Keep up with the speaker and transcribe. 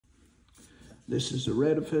This is the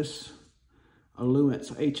Retevis Ailunce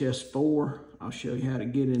HS4. I'll show you how to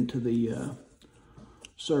get into the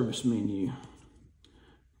service menu.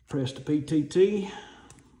 Press the PTT,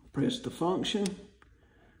 press the function,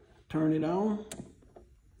 turn it on,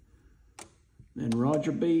 then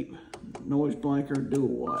Roger beep, noise blanker, dual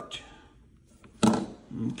watch.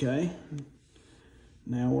 Okay,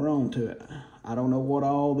 now we're on to it. I don't know what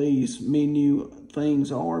all these menu things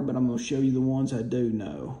are, but I'm going to show you the ones I do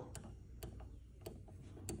know.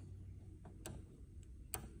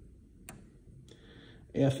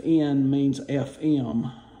 FN means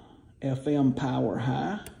FM. FM power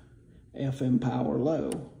high, FM power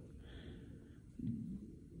low.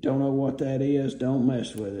 Don't know what that is, don't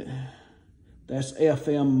mess with it. That's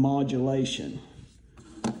FM modulation.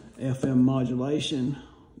 FM modulation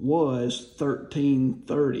was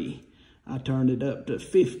 1330. I turned it up to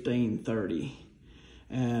 1530,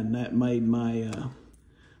 and that made my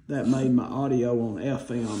audio on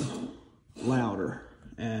FM louder,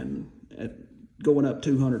 and going up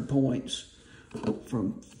 200 points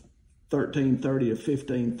from 1330 to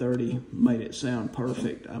 1530 made it sound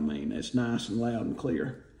perfect. I mean, it's nice and loud and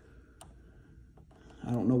clear. I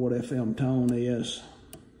don't know what FM tone is.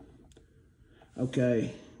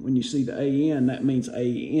 Okay, when you see the AN, that means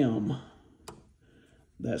AM.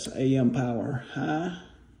 That's AM power high,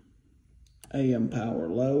 AM power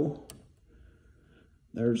low.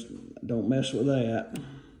 Don't mess with that.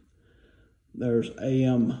 There's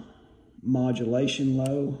AM modulation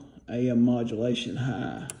low, AM modulation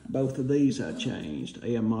high. Both of these I changed.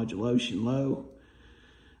 AM modulation low.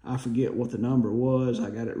 I forget what the number was.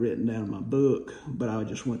 I got it written down in my book, but I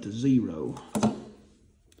just went to 0.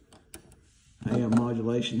 AM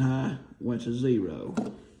modulation high, went to 0.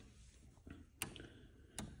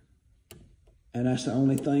 And that's the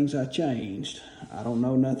only things I changed. I don't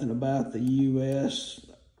know nothing about the US.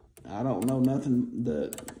 I don't know nothing.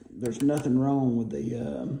 There's nothing wrong with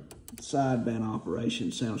the sideband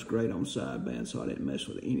operation. Sounds great on sideband, so I didn't mess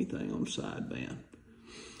with anything on sideband.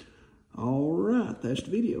 All right, that's the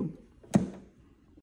video.